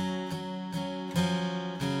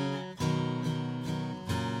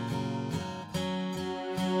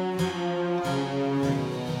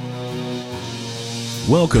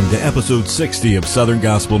Welcome to episode 60 of Southern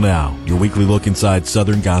Gospel Now, your weekly look inside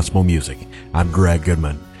Southern Gospel music. I'm Greg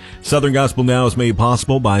Goodman. Southern Gospel Now is made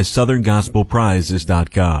possible by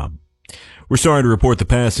SouthernGospelPrizes.com. We're sorry to report the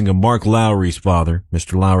passing of Mark Lowry's father.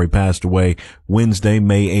 Mr. Lowry passed away Wednesday,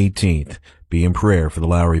 May 18th. Be in prayer for the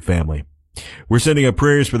Lowry family. We're sending up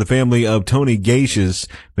prayers for the family of Tony Gacious.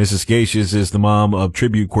 Mrs. Gacious is the mom of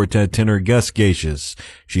tribute quartet tenor Gus Gacious.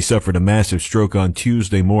 She suffered a massive stroke on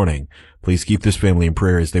Tuesday morning. Please keep this family in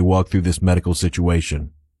prayer as they walk through this medical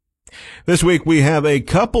situation. This week we have a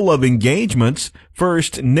couple of engagements.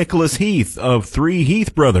 First, Nicholas Heath of Three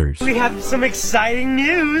Heath Brothers. We have some exciting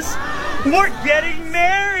news. We're getting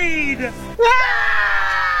married!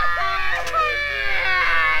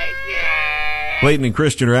 Clayton and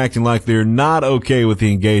Christian are acting like they're not okay with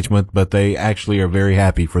the engagement, but they actually are very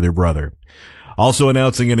happy for their brother. Also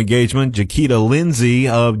announcing an engagement, Jaquita Lindsay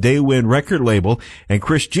of Daywind Record Label and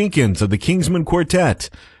Chris Jenkins of the Kingsmen Quartet.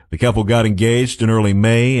 The couple got engaged in early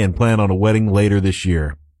May and plan on a wedding later this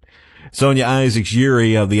year. Sonia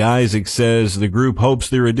Isaacs-Yuri of the Isaacs says the group hopes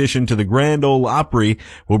their addition to the Grand Ole Opry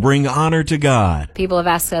will bring honor to God. People have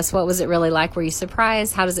asked us, what was it really like? Were you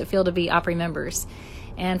surprised? How does it feel to be Opry members?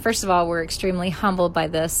 And first of all, we're extremely humbled by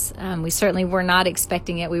this. We certainly were not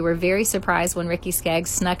expecting it. We were very surprised when Ricky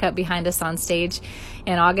Skaggs snuck up behind us on stage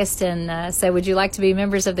in August and said, would you like to be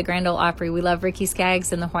members of the Grand Ole Opry? We love Ricky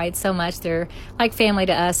Skaggs and the Whites so much. They're like family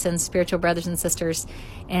to us and spiritual brothers and sisters.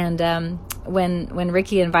 And when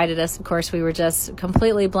Ricky invited us, of course, we were just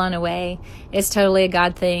completely blown away. It's totally a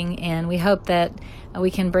God thing, and we hope that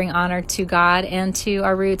we can bring honor to God and to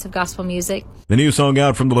our roots of gospel music. The new song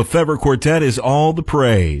out from the Lefevre Quartet is All the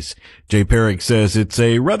Praise. Jay Perrick says it's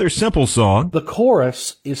a rather simple song. The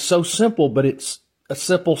chorus is so simple, but it's a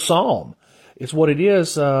simple psalm. It's what it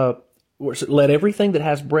is. Let everything that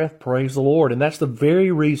has breath praise the Lord. And that's the very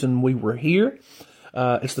reason we were here.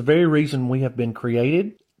 It's the very reason we have been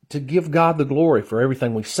created, to give God the glory for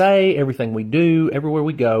everything we say, everything we do, everywhere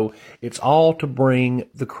we go. It's all to bring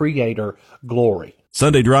the Creator glory.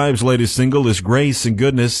 Sunday Drive's latest single is Grace and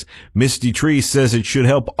Goodness. Misty Tree says it should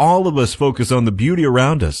help all of us focus on the beauty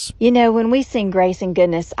around us. You know, when we sing Grace and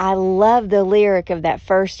Goodness, I love the lyric of that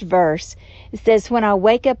first verse. It says, when I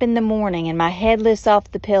wake up in the morning and my head lifts off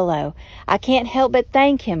the pillow, I can't help but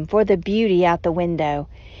thank Him for the beauty out the window.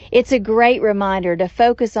 It's a great reminder to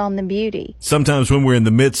focus on the beauty. Sometimes when we're in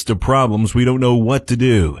the midst of problems, we don't know what to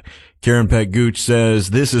do. Karen Peck Gooch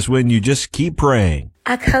says this is when you just keep praying.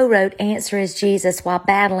 I co-wrote Answer is Jesus while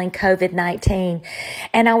battling COVID-19,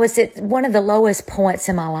 and I was at one of the lowest points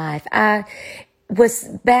in my life. I was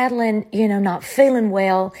battling, not feeling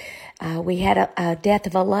well. We had a death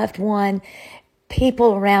of a loved one.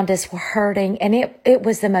 People around us were hurting, and it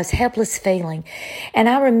was the most helpless feeling. And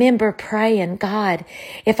I remember praying, God,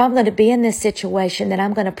 if I'm going to be in this situation, then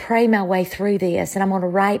I'm going to pray my way through this, and I'm going to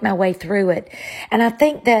write my way through it. And I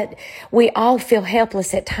think that we all feel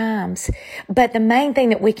helpless at times, but the main thing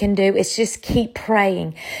that we can do is just keep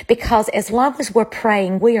praying, because as long as we're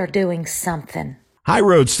praying, we are doing something. High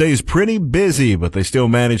Road stays pretty busy, but they still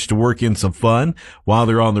manage to work in some fun while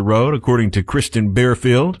they're on the road, according to Kristen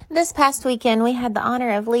Bearfield. This past weekend, we had the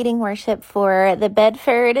honor of leading worship for the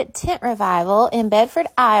Bedford Tent Revival in Bedford,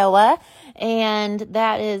 Iowa. And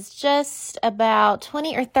that is just about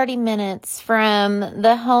 20 or 30 minutes from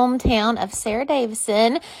the hometown of Sarah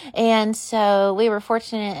Davison. And so we were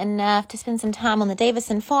fortunate enough to spend some time on the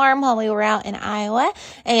Davison farm while we were out in Iowa.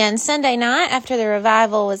 And Sunday night, after the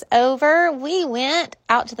revival was over, we went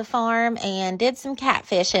out to the farm and did some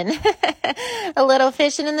catfishing, a little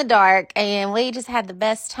fishing in the dark. And we just had the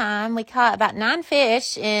best time. We caught about 9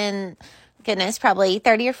 fish in probably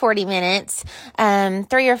 30 or 40 minutes. 3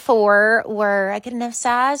 or 4 were a good enough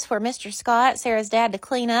size for Mr. Scott, Sarah's dad, to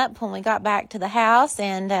clean up when we got back to the house.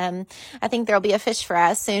 And I think there'll be a fish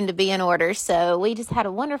fry soon to be in order. So we just had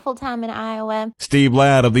a wonderful time in Iowa. Steve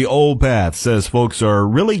Ladd of the Old Path says folks are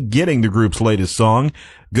really getting the group's latest song,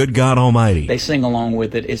 Good God Almighty. They sing along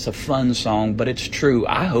with it. It's a fun song, but it's true.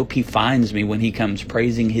 I hope He finds me when He comes,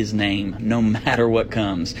 praising His name, no matter what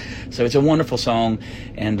comes. So it's a wonderful song,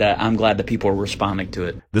 and I'm glad that people are responding to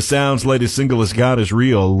it. The Sound's latest single is God is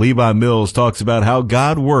Real. Levi Mills talks about how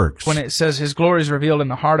God works. When it says His glory is revealed in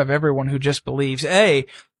the heart of everyone who just believes, it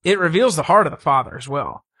reveals the heart of the Father as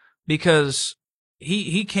well, because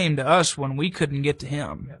He came to us when we couldn't get to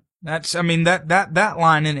Him. That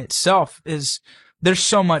line in itself is... There's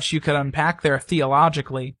so much you could unpack there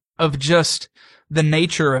theologically of just the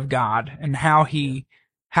nature of God and how he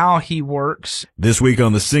works. This week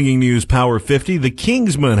on the Singing News Power 50, the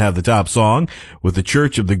Kingsmen have the top song with the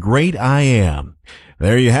Church of the Great I Am.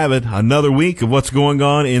 There you have it, another week of what's going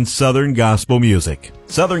on in Southern Gospel music.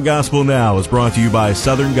 Southern Gospel Now is brought to you by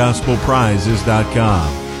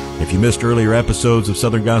SouthernGospelPrizes.com. If you missed earlier episodes of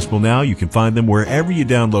Southern Gospel Now, you can find them wherever you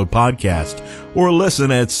download podcasts or listen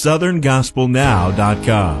at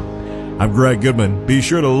SouthernGospelNow.com. I'm Greg Goodman. Be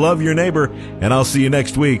sure to love your neighbor, and I'll see you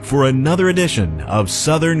next week for another edition of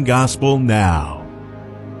Southern Gospel Now.